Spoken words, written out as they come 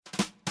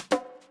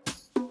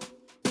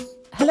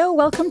Hello,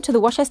 welcome to the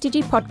WASH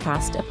SDG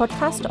podcast, a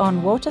podcast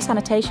on water,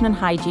 sanitation and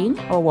hygiene,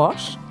 or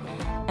WASH.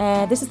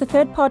 This is the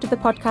third part of the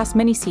podcast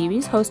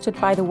mini-series hosted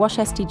by the WASH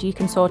SDG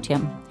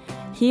Consortium.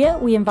 Here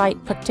we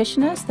invite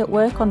practitioners that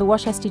work on the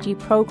WASH SDG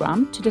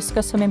programme to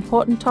discuss some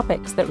important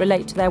topics that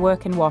relate to their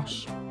work in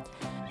WASH.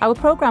 Our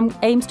programme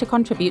aims to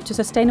contribute to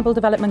Sustainable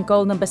Development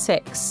Goal number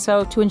 6,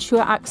 so to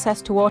ensure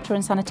access to water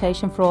and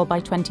sanitation for all by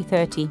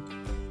 2030.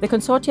 The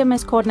consortium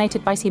is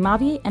coordinated by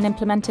CIMAVI and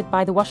implemented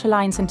by the WASH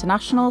Alliance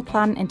International,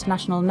 Plan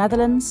International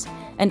Netherlands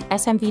and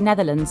SMV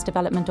Netherlands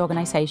Development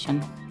Organisation.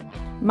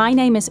 My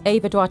name is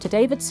Eva Duarte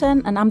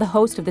Davidson and I'm the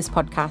host of this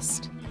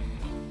podcast.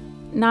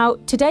 Now,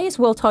 today is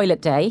World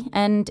Toilet Day,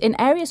 and in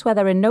areas where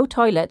there are no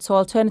toilets or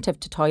alternative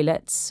to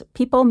toilets,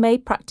 people may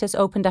practice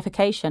open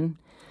defecation.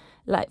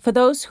 Like for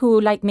those who,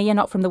 like me, are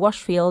not from the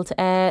WASH field,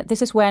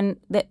 this is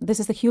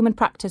the human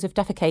practice of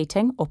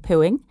defecating or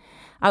pooing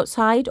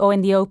outside or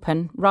in the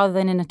open rather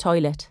than in a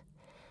toilet.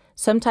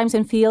 Sometimes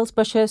in fields,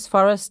 bushes,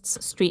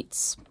 forests,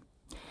 streets,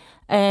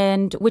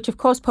 and which of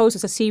course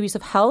poses a series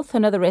of health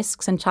and other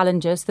risks and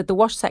challenges that the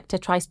WASH sector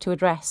tries to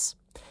address.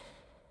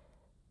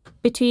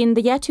 Between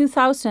the year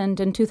 2000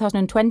 and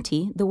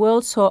 2020, the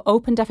world saw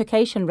open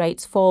defecation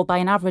rates fall by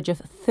an average of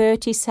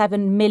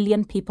 37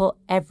 million people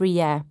every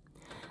year.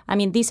 I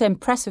mean, these are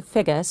impressive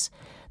figures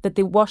that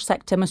the WASH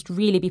sector must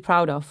really be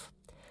proud of.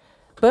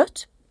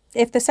 But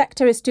if the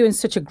sector is doing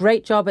such a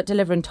great job at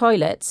delivering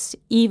toilets,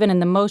 even in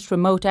the most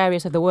remote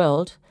areas of the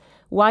world,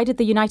 why did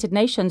the United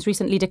Nations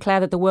recently declare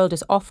that the world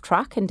is off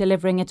track in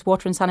delivering its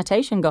water and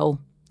sanitation goal?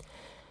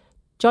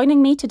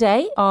 Joining me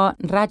today are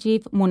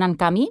Rajiv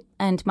Munankami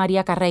and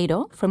Maria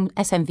Carreiro from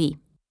SMV.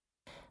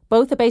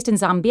 Both are based in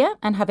Zambia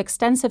and have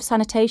extensive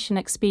sanitation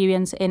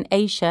experience in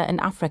Asia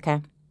and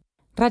Africa.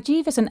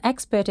 Rajiv is an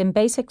expert in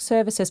basic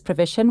services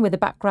provision with a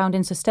background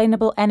in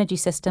sustainable energy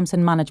systems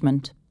and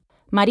management.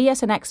 Maria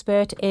is an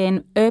expert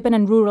in urban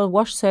and rural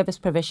WASH service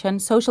provision,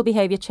 social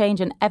behaviour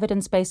change and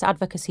evidence-based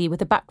advocacy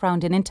with a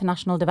background in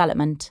international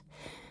development.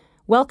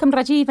 Welcome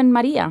Rajiv and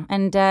Maria,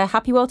 and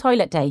happy World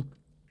Toilet Day.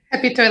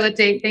 Happy Toilet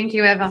Day. Thank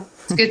you, Eva.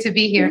 It's good to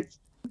be here.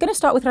 I'm going to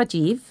start with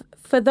Rajiv.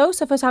 For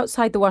those of us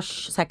outside the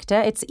WASH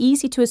sector, it's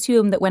easy to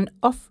assume that when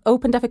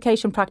open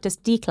defecation practice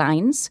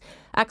declines,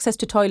 access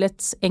to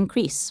toilets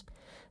increase.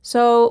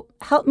 So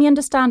help me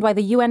understand why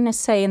the UN is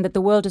saying that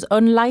the world is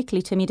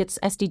unlikely to meet its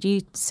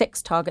SDG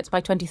 6 targets by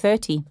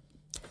 2030.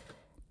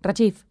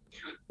 Rajiv.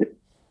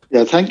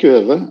 Yeah, thank you,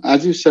 Eva.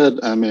 As you said,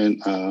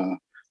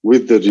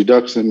 with the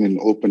reduction in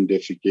open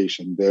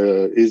defecation,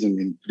 there is an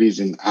increase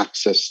in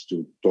access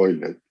to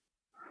toilet.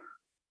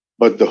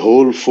 But the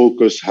whole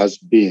focus has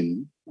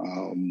been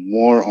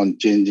more on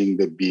changing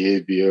the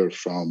behavior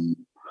from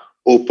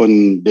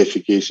open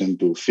defecation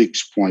to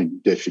fixed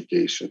point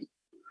defecation.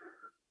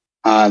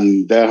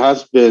 And there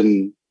has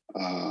been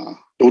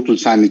total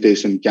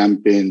sanitation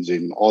campaigns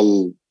in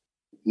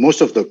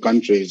most of the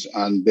countries,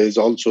 and there's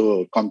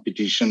also a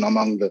competition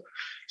among the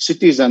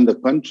cities and the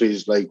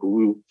countries, like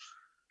who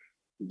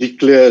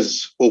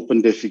declares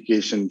open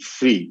defecation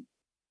free.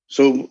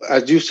 So,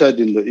 as you said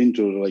in the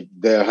intro, like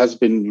there has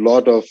been a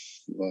lot of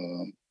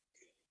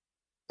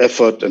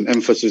effort and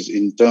emphasis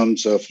in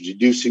terms of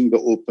reducing the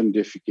open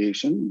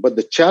defecation. But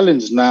the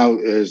challenge now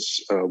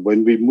is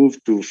when we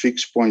move to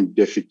fixed point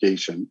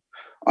defecation,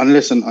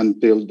 unless and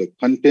until the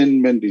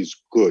containment is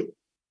good.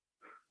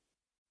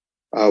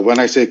 When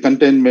I say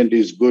containment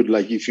is good,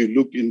 like if you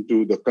look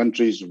into the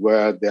countries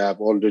where they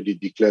have already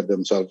declared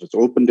themselves as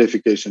open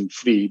defecation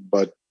free,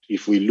 but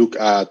if we look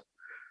at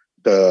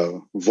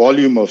the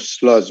volume of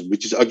sludge,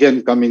 which is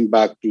again coming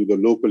back to the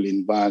local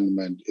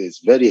environment, is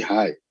very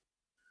high.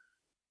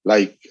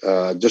 Like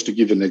just to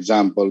give an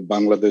example,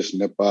 Bangladesh,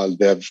 Nepal,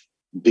 they have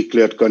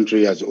declared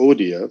country as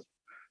ODF,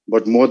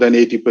 but more than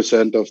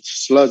 80% of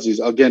sludge is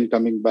again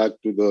coming back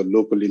to the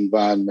local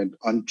environment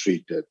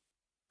untreated.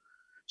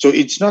 So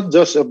it's not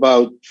just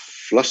about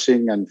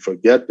flushing and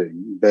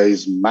forgetting. There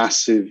is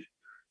massive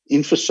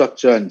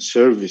infrastructure and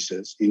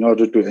services in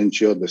order to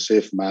ensure the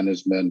safe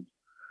management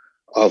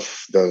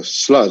of the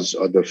sludge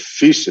or the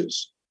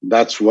feces.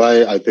 That's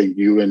why I think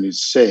UN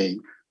is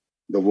saying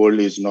the world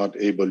is not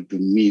able to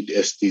meet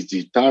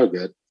SDG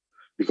target,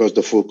 because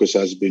the focus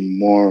has been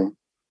more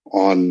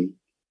on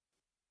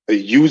a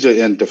user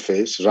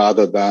interface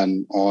rather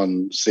than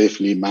on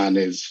safely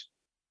managing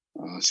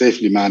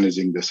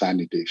the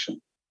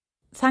sanitation.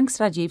 Thanks,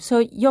 Rajiv. So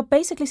you're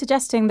basically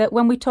suggesting that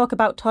when we talk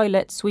about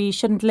toilets, we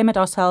shouldn't limit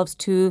ourselves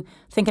to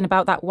thinking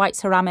about that white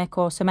ceramic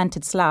or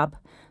cemented slab,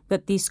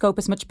 that the scope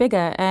is much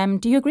bigger.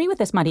 Do you agree with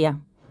this, Maria?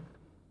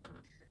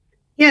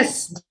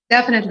 Yes,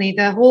 definitely.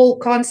 The whole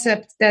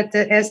concept that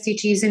the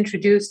SDGs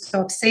introduced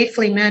of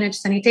safely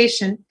managed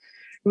sanitation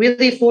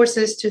really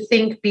forces to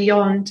think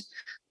beyond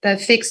the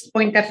fixed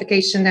point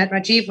defecation that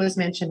Rajiv was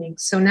mentioning.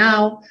 So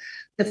now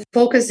the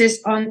focus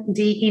is on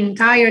the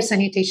entire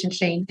sanitation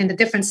chain and the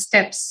different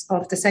steps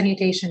of the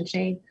sanitation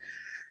chain.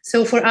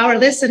 So for our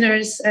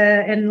listeners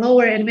in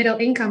lower and middle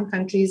income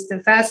countries,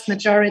 the vast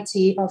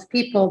majority of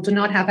people do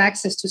not have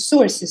access to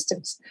sewer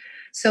systems.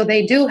 So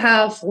they do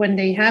have, when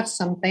they have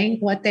something,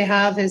 what they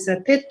have is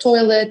a pit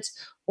toilet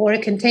or a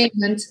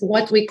containment,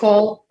 what we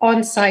call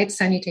on-site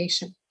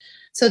sanitation.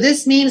 So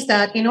this means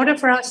that in order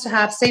for us to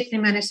have safely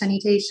managed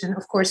sanitation,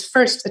 of course,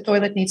 first the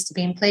toilet needs to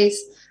be in place.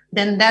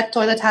 Then that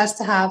toilet has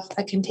to have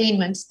a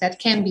containment that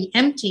can be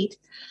emptied.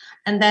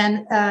 And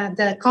then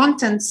the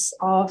contents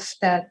of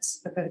that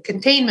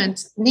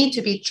containment need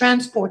to be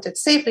transported,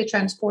 safely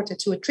transported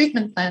to a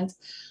treatment plant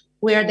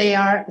where they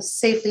are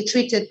safely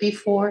treated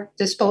before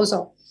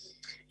disposal.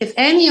 If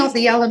any of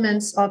the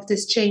elements of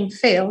this chain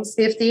fails,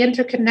 if the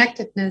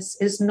interconnectedness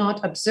is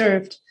not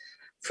observed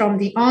from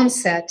the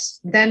onset,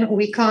 then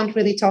we can't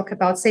really talk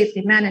about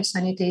safely managed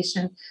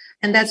sanitation.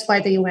 And that's why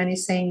the UN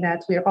is saying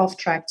that we're off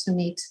track to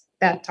meet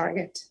that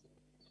target.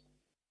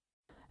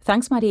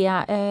 Thanks,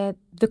 Maria.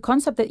 The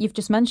concept that you've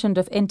just mentioned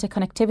of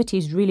interconnectivity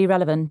is really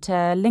relevant.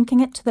 Linking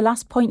it to the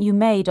last point you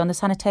made on the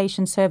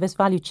sanitation service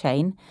value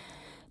chain,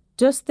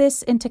 does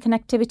this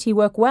interconnectivity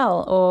work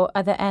well, or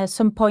are there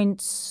some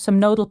points, some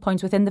nodal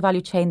points within the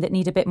value chain that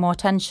need a bit more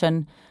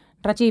attention?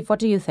 Rajiv, what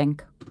do you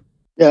think?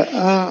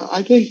 Yeah,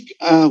 I think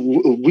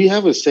we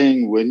have a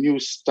saying, when you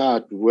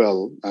start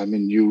well,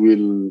 you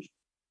will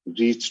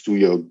reach to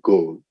your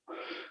goal.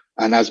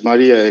 And as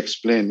Maria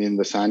explained in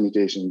the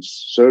sanitation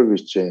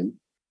service chain,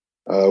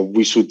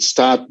 we should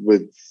start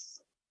with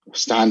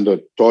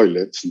standard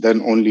toilets,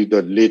 then only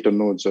the later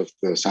nodes of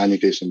the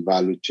sanitation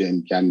value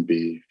chain can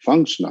be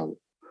functional.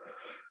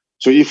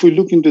 So if we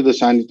look into the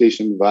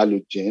sanitation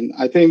value chain,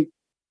 I think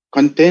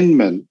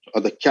containment or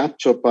the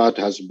capture part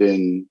has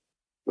been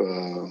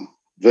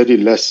very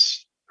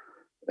less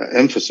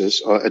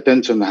emphasis or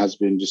attention has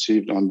been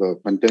received on the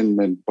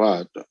containment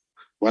part.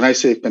 When I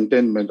say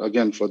containment,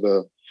 again, for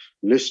the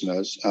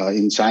listeners,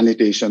 in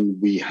sanitation,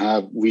 we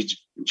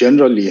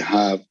generally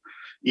have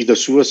either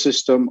sewer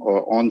system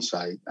or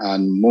on-site,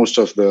 and most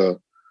of the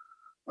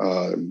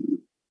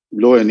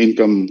low and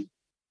income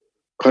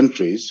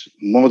countries,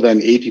 more than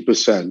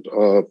 80%,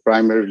 or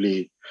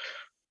primarily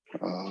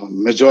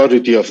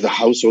majority of the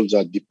households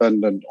are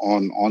dependent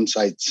on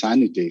on-site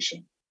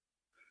sanitation.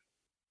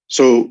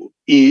 So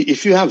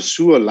if you have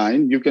sewer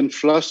line, you can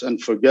flush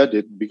and forget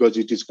it because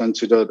it is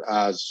considered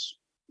as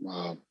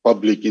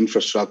public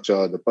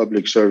infrastructure, the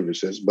public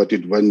services. But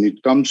when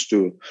it comes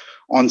to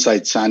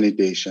on-site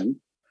sanitation,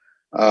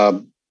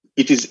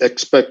 it is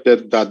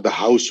expected that the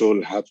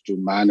household have to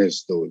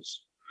manage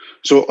those.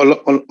 So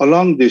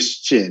along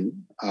this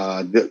chain,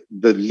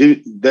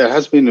 there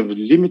has been a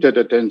limited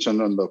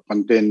attention on the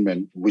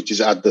containment, which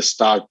is at the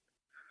start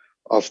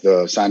of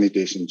the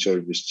sanitation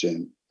service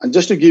chain. And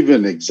just to give you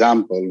an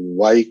example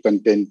why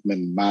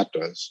containment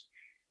matters,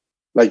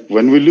 like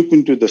when we look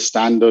into the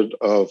standard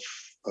of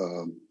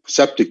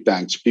septic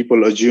tanks,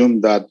 people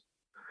assume that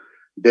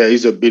there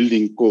is a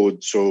building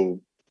code, so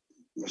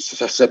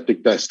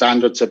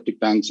standard septic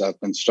tanks are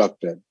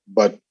constructed.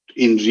 But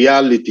in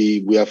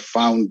reality, we have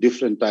found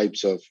different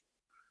types of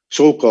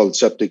so-called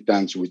septic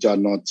tanks which are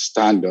not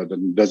standard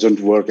and doesn't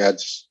work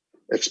as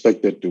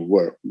expected to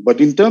work. But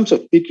in terms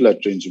of pit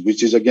latrines,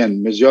 which is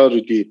again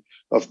majority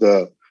of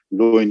the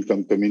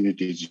low-income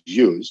communities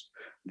use,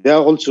 they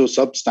are also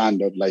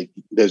substandard, like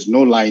there's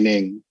no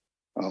lining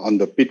on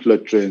the pit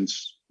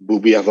latrines.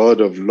 We have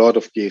heard of a lot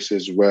of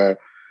cases where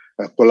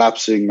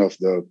collapsing of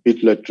the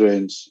pit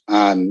latrines,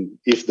 and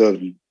if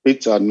the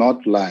pits are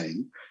not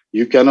lined,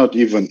 you cannot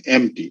even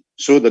empty.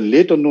 So the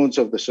later nodes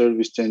of the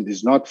service chain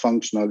is not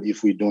functional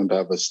if we don't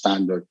have a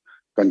standard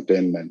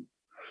containment.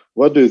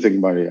 What do you think,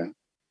 Maria?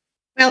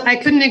 Well, I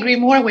couldn't agree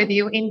more with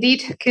you.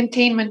 Indeed,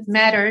 containment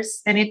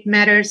matters, and it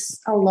matters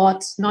a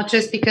lot, not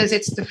just because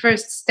it's the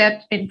first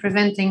step in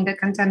preventing the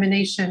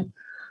contamination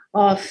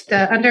of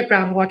the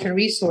underground water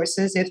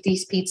resources if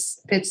these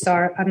pits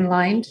are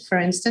unlined, for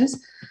instance,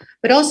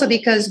 but also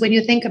because when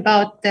you think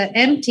about the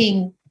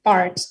emptying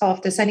part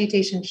of the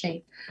sanitation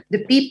chain,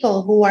 the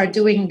people who are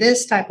doing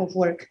this type of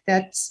work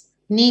that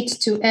need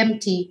to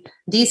empty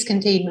these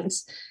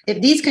containments, if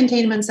these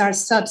containments are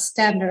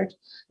substandard,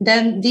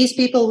 then these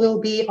people will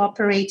be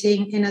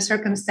operating in a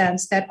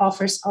circumstance that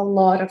offers a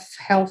lot of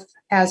health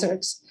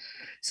hazards.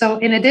 So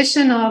in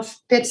addition of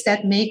pits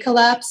that may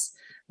collapse,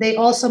 they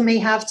also may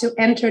have to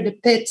enter the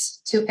pit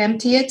to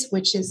empty it,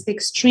 which is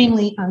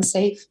extremely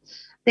unsafe.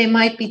 They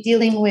might be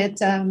dealing with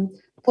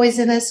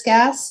poisonous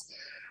gas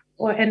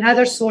and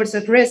other sorts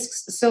of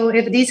risks. So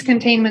if these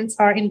containments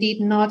are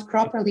indeed not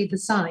properly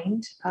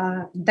designed,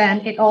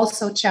 then it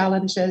also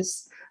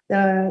challenges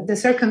the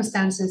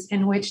circumstances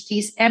in which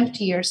these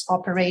emptiers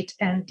operate.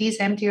 And these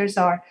emptiers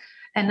are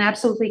an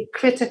absolutely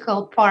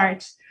critical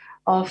part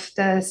of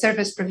the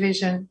service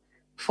provision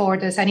for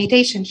the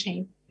sanitation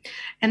chain.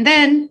 And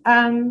then,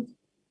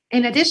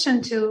 in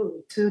addition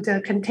to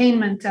the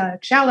containment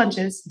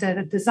challenges,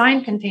 the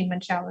design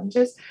containment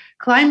challenges,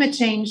 climate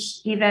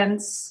change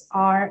events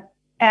are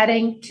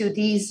adding to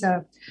these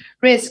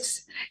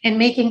risks and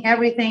making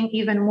everything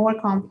even more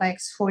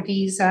complex for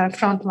these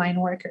frontline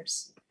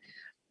workers.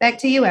 Back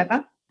to you,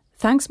 Eva.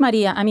 Thanks,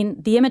 Maria. I mean,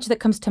 the image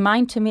that comes to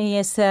mind to me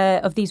is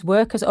of these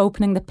workers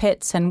opening the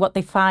pits and what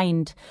they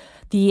find.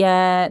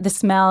 the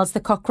smells, the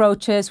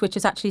cockroaches, which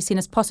is actually seen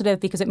as positive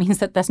because it means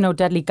that there's no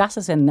deadly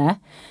gases in there.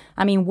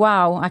 I mean,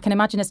 wow, I can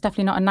imagine it's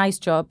definitely not a nice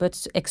job,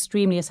 but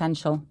extremely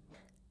essential.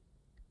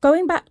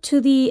 Going back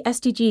to the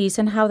SDGs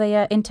and how they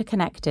are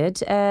interconnected,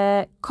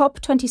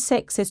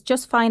 COP26 is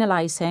just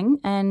finalising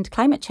and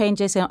climate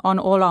change is on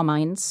all our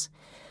minds.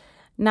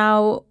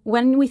 Now,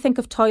 when we think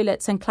of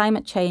toilets and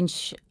climate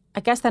change,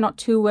 I guess they're not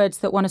two words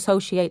that one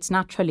associates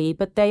naturally,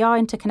 but they are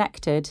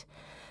interconnected.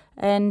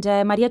 And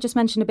Maria just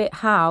mentioned a bit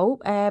how,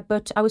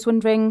 but I was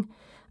wondering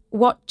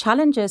what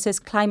challenges is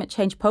climate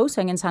change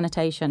posing in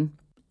sanitation?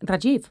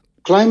 Rajiv?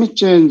 Climate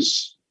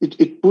change,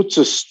 it puts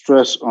a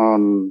stress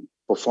on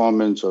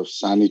performance of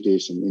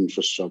sanitation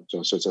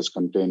infrastructure, such as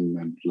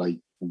containment. Like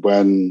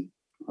when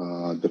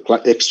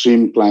the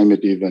extreme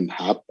climate event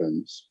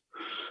happens,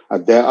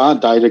 there are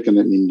direct and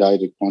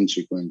indirect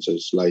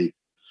consequences. Like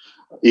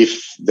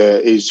if there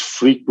is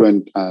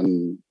frequent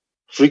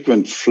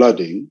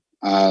flooding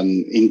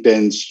and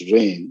intense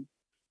rain,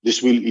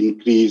 this will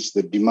increase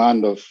the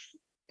demand of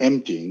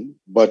emptying,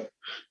 but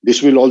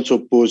this will also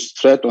pose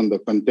threat on the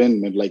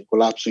containment, like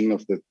collapsing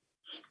of the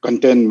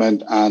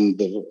containment and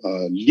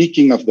the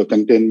leaking of the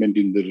containment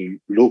in the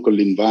local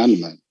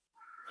environment.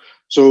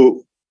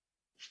 So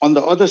on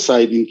the other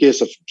side, in case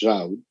of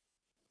drought,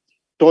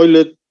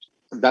 toilet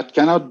that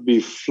cannot be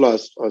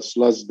flushed or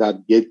slush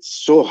that gets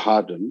so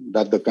hardened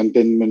that the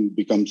containment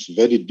becomes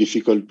very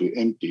difficult to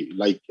empty.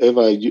 Like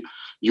ever,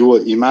 you were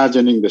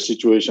imagining the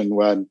situation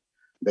when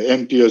the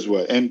emptiers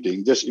were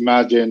emptying. Just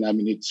imagine, I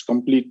mean, it's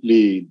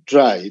completely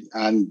dried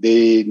and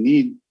they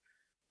need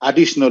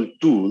additional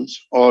tools,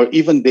 or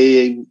even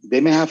they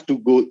may have to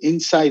go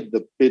inside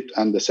the pit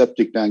and the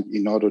septic tank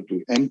in order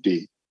to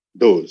empty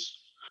those.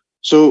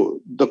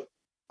 So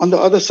on the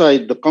other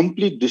side, the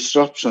complete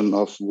disruption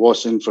of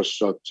wash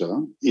infrastructure,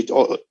 it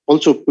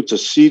also puts a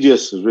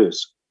serious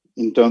risk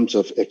in terms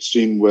of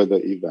extreme weather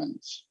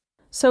events.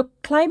 So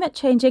climate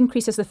change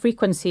increases the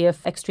frequency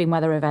of extreme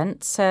weather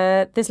events.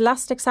 This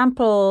last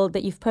example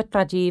that you've put,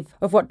 Rajiv,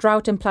 of what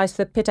drought implies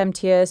for pit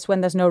emptiers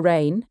when there's no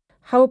rain.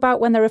 How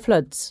about when there are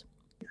floods?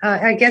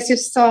 I guess you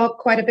saw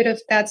quite a bit of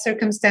that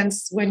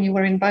circumstance when you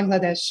were in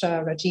Bangladesh,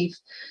 Rajiv.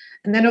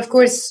 And then, of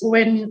course,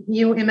 when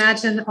you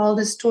imagine all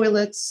these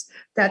toilets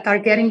that are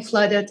getting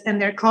flooded and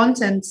their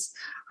contents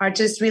are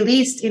just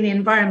released in the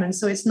environment.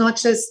 So it's not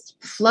just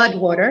flood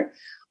water,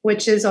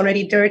 which is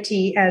already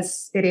dirty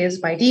as it is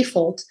by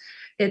default.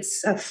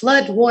 It's a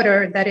flood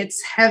water that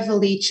it's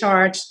heavily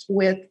charged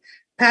with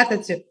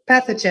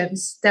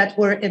pathogens that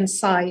were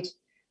inside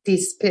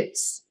these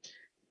pits.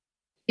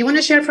 You want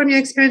to share from your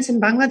experience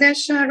in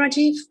Bangladesh,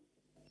 Rajiv?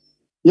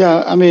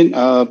 Yeah, I mean,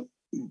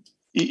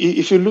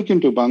 if you look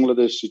into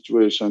Bangladesh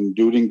situation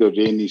during the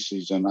rainy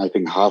season, I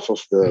think half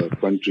of the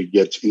country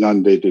gets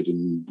inundated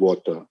in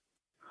water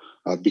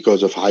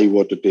because of high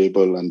water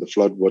table and the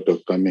flood water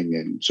coming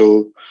in.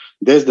 So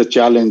there's the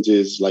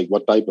challenges like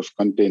what type of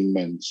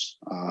containments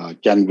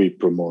can we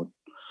promote?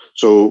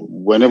 So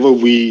whenever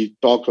we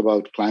talk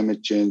about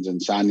climate change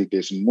and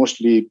sanitation,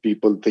 mostly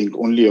people think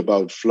only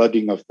about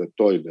flooding of the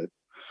toilet.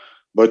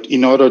 But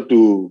in order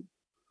to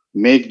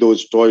make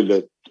those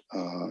toilets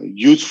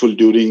useful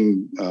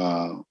during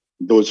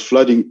those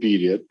flooding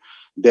period,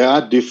 there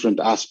are different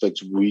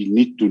aspects we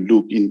need to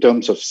look in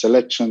terms of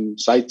selection,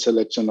 site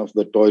selection of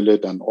the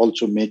toilet, and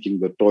also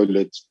making the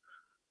toilets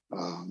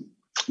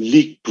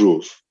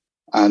leak-proof.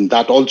 And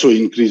that also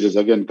increases,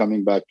 again,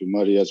 coming back to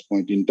Maria's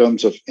point, in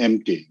terms of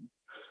emptying.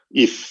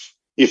 If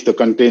the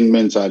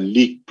containments are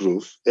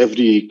leak-proof,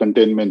 every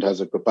containment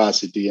has a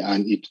capacity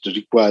and it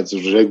requires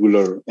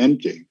regular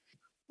emptying.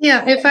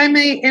 Yeah, if I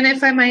may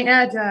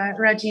add,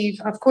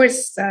 Rajiv, of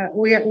course,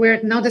 we're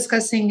now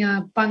discussing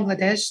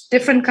Bangladesh.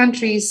 Different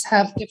countries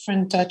have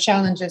different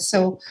challenges.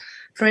 So,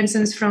 for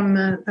instance, from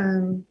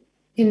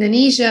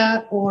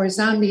Indonesia or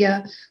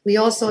Zambia, we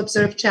also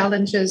observe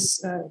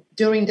challenges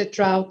during the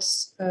drought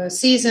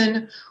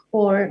season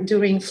or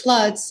during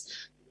floods.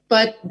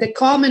 But the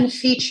common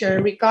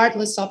feature,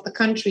 regardless of the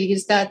country,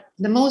 is that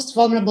the most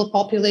vulnerable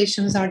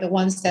populations are the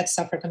ones that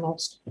suffer the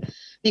most,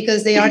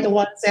 because they are the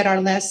ones that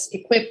are less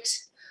equipped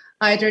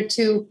either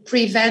to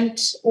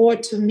prevent or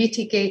to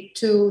mitigate,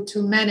 to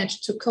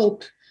manage, to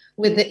cope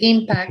with the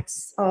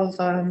impacts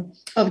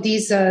of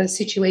these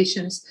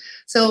situations.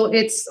 So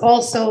it's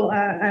also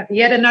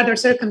yet another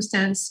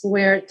circumstance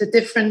where the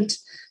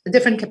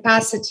different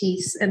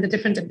capacities and the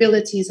different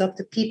abilities of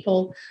the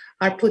people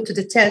are put to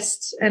the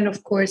test. And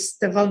of course,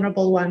 the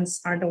vulnerable ones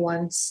are the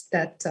ones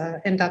that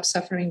end up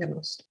suffering the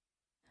most.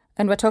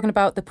 And we're talking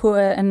about the poor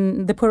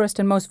and the poorest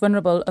and most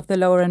vulnerable of the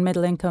lower and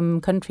middle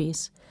income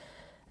countries.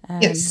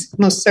 Yes,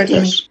 most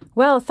certainly. Yes.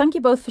 Well, thank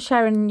you both for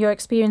sharing your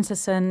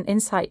experiences and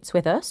insights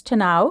with us to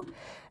now.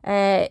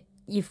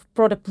 You've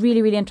brought up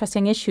really, really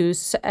interesting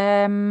issues.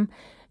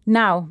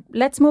 Now,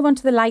 let's move on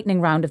to the lightning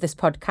round of this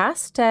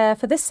podcast.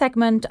 For this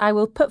segment, I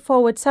will put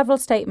forward several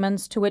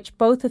statements to which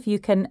both of you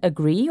can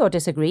agree or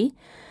disagree.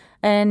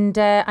 And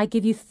I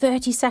give you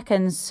 30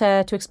 seconds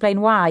to explain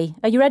why.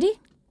 Are you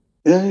ready?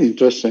 Yeah,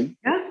 interesting.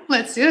 Yeah,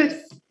 let's do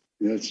it.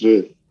 Let's do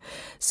it.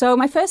 So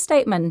my first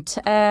statement,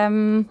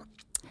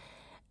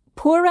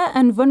 poorer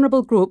and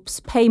vulnerable groups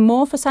pay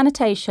more for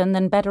sanitation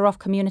than better off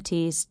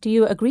communities. Do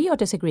you agree or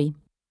disagree?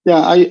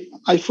 Yeah,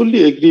 I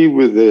fully agree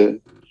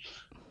with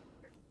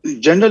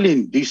generally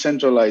in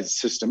decentralized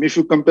system. If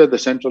you compare the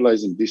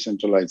centralized and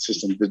decentralized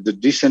system, the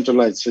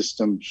decentralized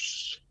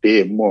systems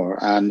pay more.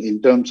 And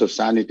in terms of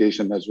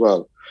sanitation as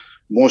well,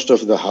 most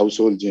of the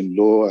households in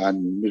low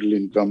and middle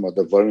income or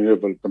the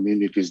vulnerable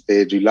communities,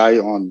 they rely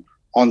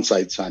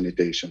on-site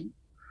sanitation.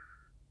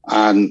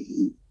 And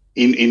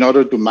in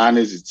order to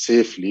manage it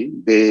safely,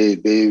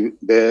 they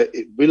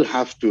will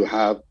have to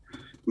have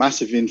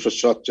massive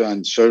infrastructure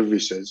and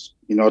services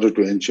in order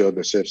to ensure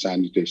the safe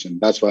sanitation.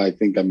 That's why I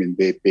think,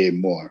 they pay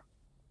more.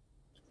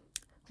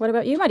 What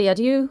about you, Maria?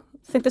 Do you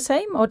think the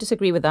same or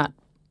disagree with that?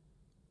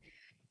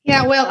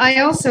 Yeah, well,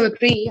 I also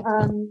agree.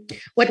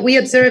 What we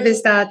observe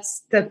is that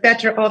the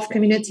better off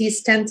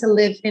communities tend to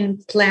live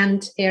in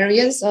planned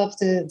areas of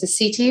the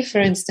city, for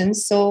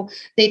instance. So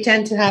they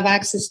tend to have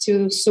access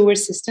to sewer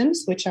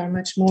systems, which are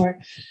much more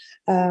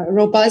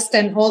robust.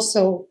 And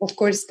also, of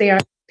course, they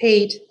are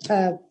paid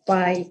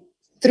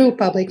through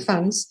public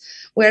funds.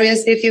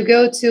 Whereas if you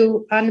go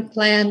to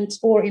unplanned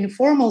or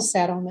informal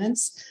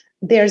settlements,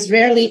 there's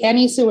rarely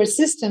any sewer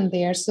system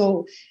there.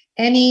 So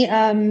any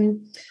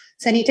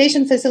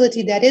sanitation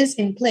facility that is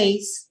in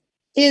place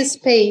is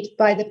paid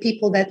by the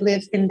people that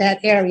live in that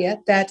area,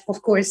 that,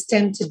 of course,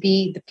 tend to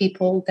be the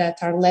people that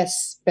are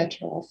less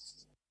better off.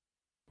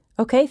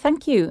 Okay,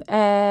 thank you.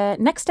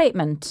 Next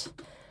statement.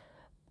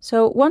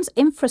 So once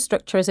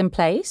infrastructure is in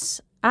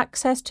place,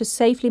 access to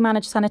safely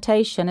managed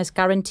sanitation is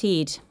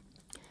guaranteed.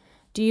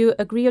 Do you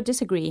agree or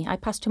disagree? I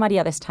pass to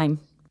Maria this time.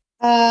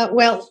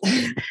 Well,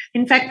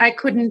 in fact, I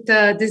couldn't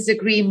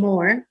disagree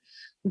more.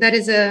 That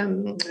is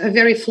a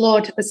very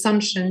flawed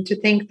assumption to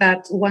think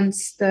that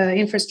once the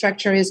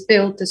infrastructure is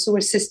built, the sewer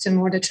system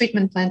or the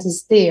treatment plant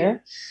is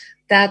there,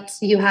 that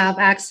you have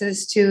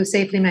access to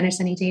safely managed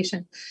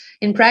sanitation.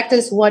 In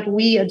practice, what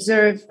we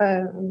observe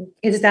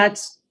is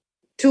that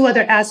two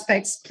other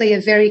aspects play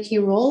a very key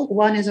role.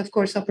 One is, of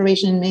course,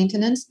 operation and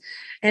maintenance,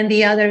 and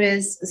the other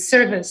is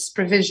service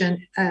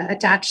provision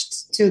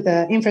attached to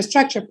the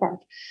infrastructure part.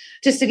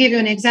 Just to give you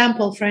an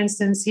example, for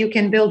instance, you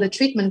can build a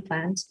treatment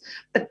plant,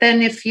 but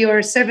then if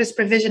your service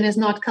provision is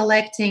not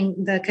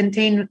collecting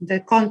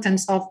the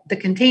contents of the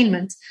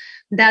containment,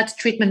 that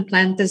treatment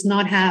plant does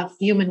not have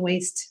human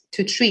waste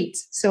to treat.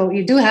 So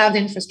you do have the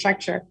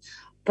infrastructure,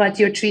 but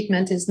your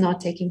treatment is not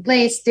taking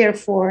place.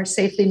 Therefore,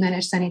 safely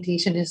managed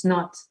sanitation is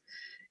not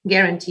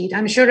guaranteed.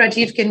 I'm sure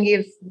Rajiv can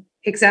give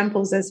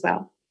examples as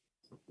well.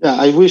 Yeah,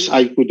 I wish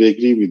I could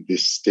agree with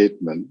this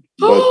statement.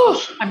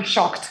 But I'm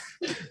shocked.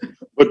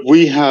 But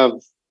we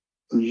have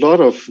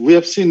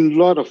seen a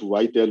lot of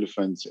white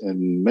elephants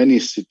in many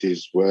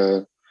cities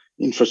where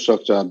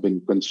infrastructure have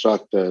been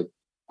constructed.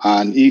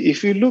 And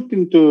if you look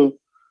into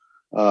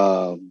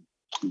the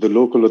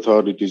local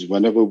authorities,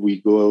 whenever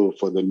we go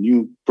for the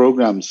new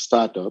program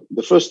startup,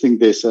 the first thing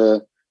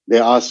they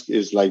ask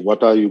is like,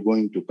 what are you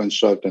going to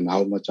construct and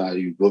how much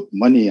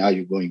money are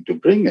you going to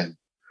bring in?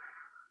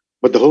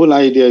 But the whole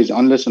idea is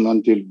unless and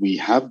until we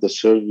have the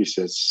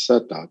services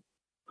set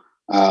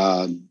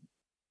up,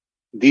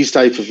 these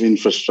types of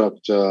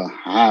infrastructure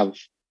have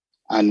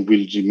and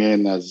will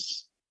remain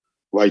as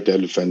white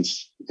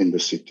elephants in the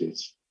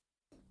cities.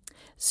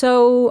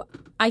 So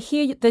I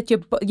hear that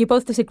you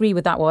both disagree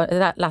with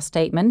that last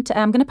statement.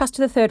 I'm going to pass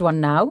to the third one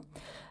now,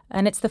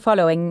 and it's the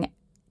following.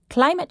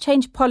 Climate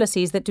change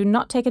policies that do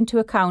not take into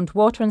account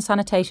water and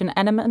sanitation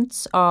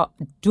elements are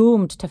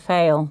doomed to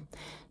fail.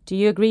 Do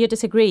you agree or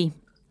disagree?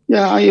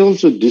 Yeah, I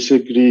also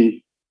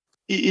disagree.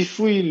 If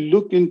we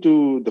look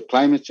into the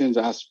climate change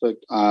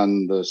aspect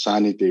and the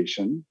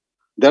sanitation,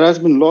 there has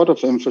been a lot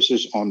of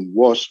emphasis on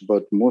wash,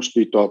 but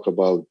mostly talk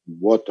about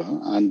water,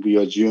 and we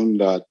assume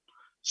that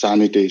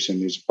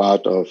sanitation is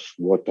part of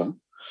water.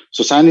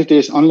 So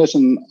sanitation, unless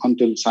and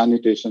until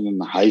sanitation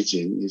and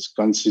hygiene is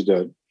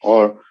considered,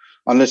 or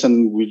unless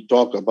and we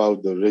talk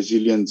about the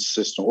resilience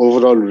system,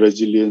 overall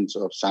resilience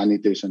of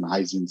sanitation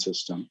hygiene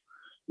system,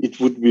 it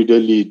would be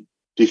really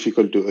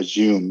difficult to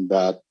assume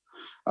that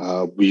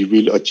we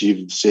will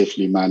achieve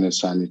safely managed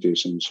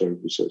sanitation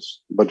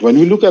services. But when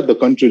we look at the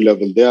country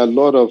level, there are a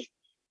lot of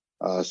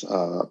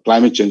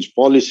climate change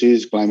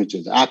policies, climate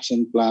change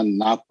action plan,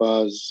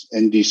 NAPAs,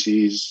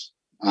 NDCs,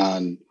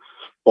 and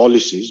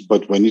policies.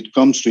 But when it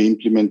comes to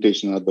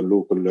implementation at the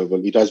local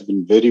level, it has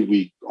been very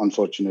weak,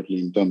 unfortunately,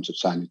 in terms of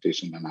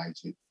sanitation and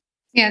hygiene.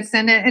 Yes,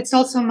 and it's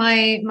also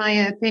my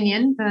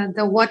opinion.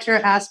 The water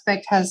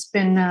aspect has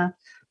been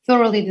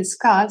thoroughly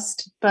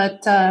discussed,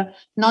 but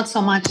not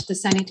so much the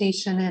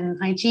sanitation and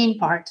hygiene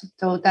part,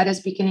 though that is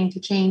beginning to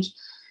change.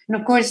 And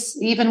of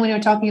course, even when you're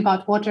talking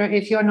about water,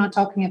 if you're not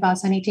talking about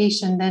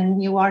sanitation, then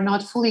you are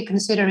not fully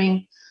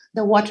considering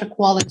the water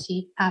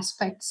quality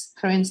aspects,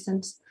 for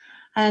instance.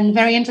 And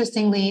very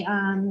interestingly,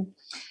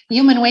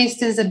 human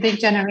waste is a big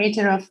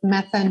generator of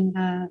methane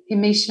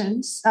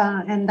emissions,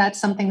 and that's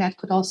something that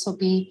could also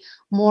be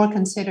more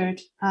considered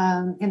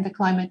in the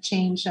climate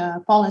change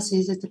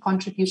policies, is the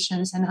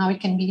contributions and how it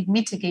can be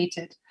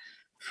mitigated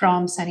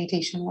from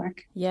sanitation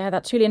work. Yeah,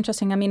 that's really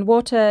interesting. I mean,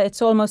 water,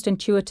 it's almost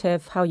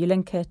intuitive how you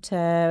link it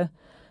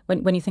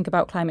when you think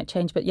about climate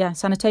change. But yeah,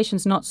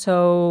 sanitation's not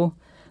so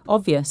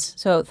obvious.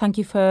 So thank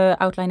you for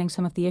outlining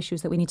some of the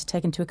issues that we need to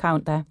take into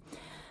account there.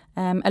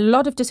 A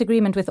lot of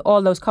disagreement with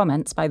all those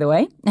comments, by the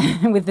way,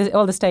 with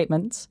all the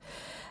statements.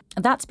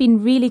 That's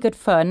been really good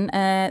fun.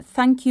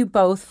 Thank you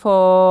both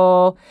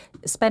for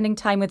spending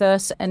time with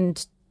us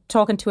and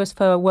talking to us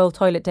for World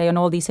Toilet Day on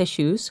all these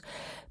issues.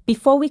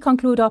 Before we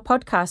conclude our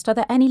podcast, are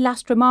there any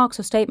last remarks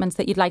or statements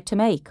that you'd like to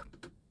make?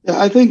 Yeah,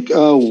 I think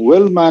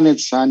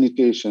well-managed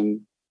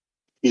sanitation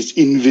is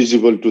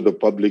invisible to the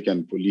public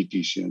and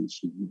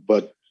politicians.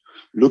 But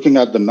looking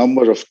at the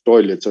number of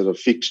toilets as a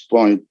fixed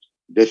point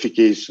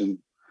defecation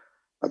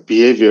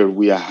behavior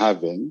we are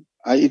having,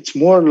 it's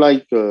more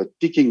like a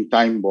ticking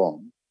time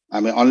bomb. I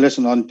mean, unless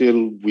and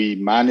until we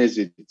manage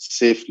it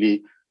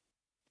safely,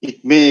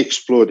 it may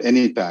explode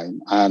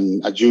anytime.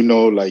 And as you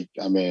know,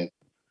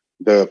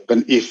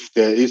 if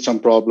there is some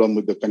problem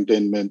with the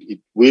containment, it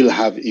will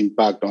have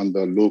impact on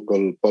the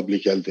local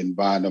public health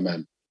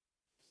environment.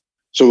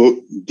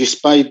 So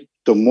despite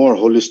the more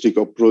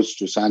holistic approach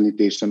to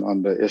sanitation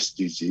under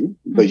SDG,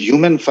 the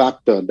human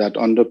factor that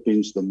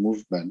underpins the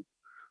movement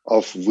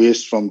of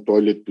waste from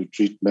toilet to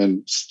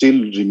treatment still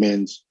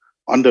remains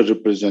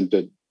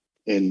underrepresented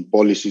in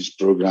policies,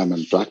 program,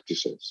 and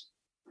practices.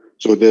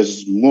 So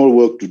there's more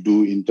work to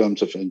do in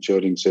terms of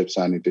ensuring safe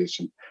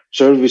sanitation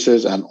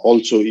services. And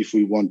also, if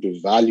we want to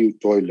value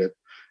toilet,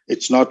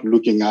 it's not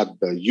looking at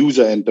the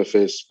user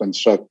interface,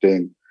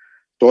 constructing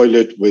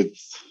toilet with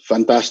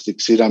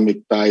fantastic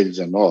ceramic tiles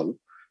and all.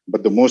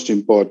 But the most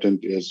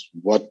important is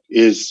what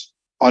is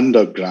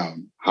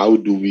underground. How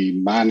do we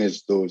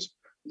manage those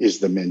is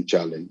the main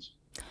challenge.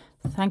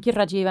 Thank you,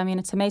 Rajiv. I mean,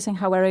 it's amazing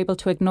how we're able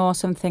to ignore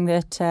something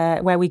that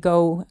where we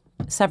go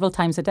several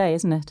times a day,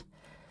 isn't it?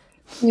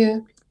 Yeah.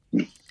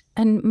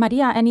 And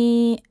Maria,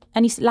 any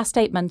last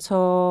statements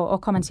or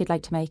comments you'd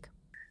like to make?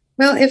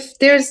 Well, if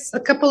there's a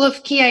couple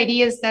of key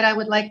ideas that I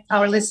would like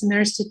our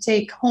listeners to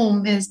take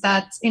home, is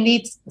that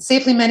indeed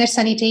safely managed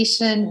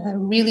sanitation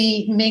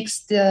really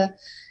makes the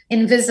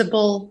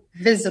invisible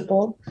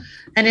visible.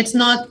 And it's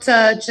not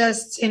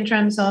just in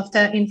terms of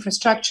the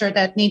infrastructure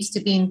that needs to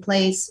be in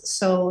place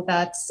so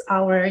that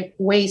our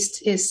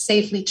waste is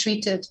safely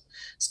treated,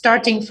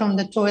 starting from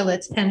the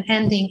toilet and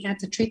ending at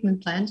the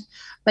treatment plant,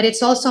 but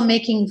it's also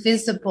making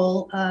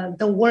visible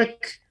the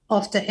work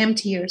of the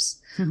emptiers,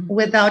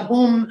 without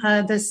whom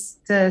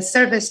the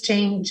service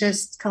chain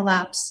just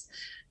collapses.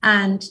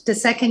 And the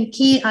second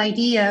key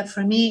idea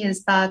for me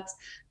is that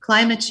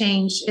climate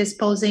change is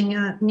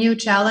posing new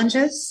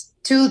challenges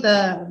to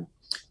the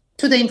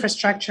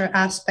infrastructure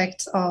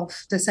aspect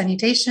of the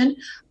sanitation,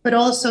 but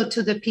also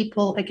to the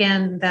people,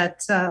 again,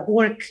 that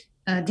work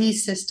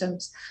these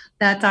systems,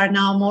 that are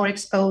now more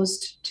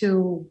exposed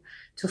to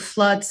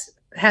floods,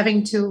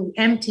 having to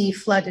empty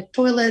flooded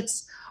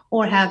toilets,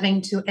 or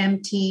having to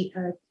empty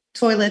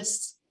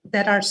toilets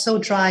that are so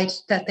dried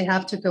that they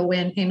have to go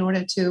in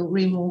order to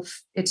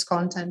remove its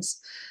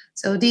contents.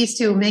 So these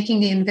two,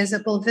 making the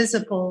invisible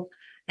visible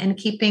and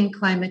keeping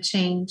climate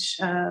change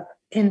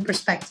in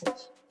perspective.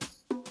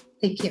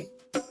 Thank you.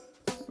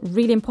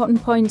 Really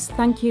important points.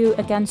 Thank you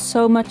again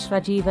so much,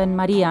 Rajiv and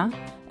Maria,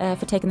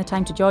 for taking the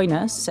time to join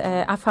us.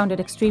 I found it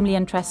extremely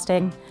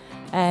interesting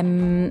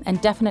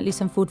and definitely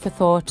some food for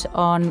thought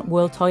on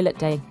World Toilet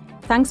Day.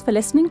 Thanks for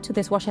listening to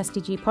this WASH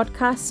SDG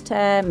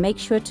podcast. Make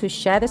sure to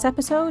share this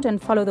episode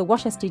and follow the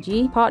WASH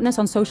SDG partners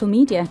on social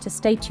media to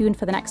stay tuned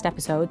for the next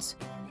episodes.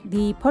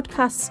 The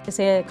podcast is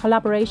a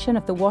collaboration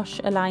of the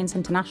WASH Alliance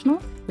International,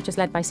 which is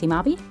led by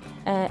Simavi,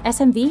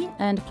 SMV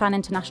and Plan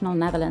International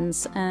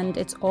Netherlands. And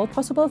it's all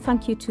possible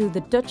thank you to the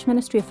Dutch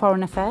Ministry of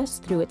Foreign Affairs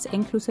through its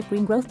Inclusive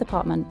Green Growth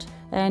Department.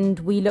 And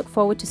we look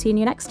forward to seeing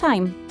you next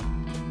time.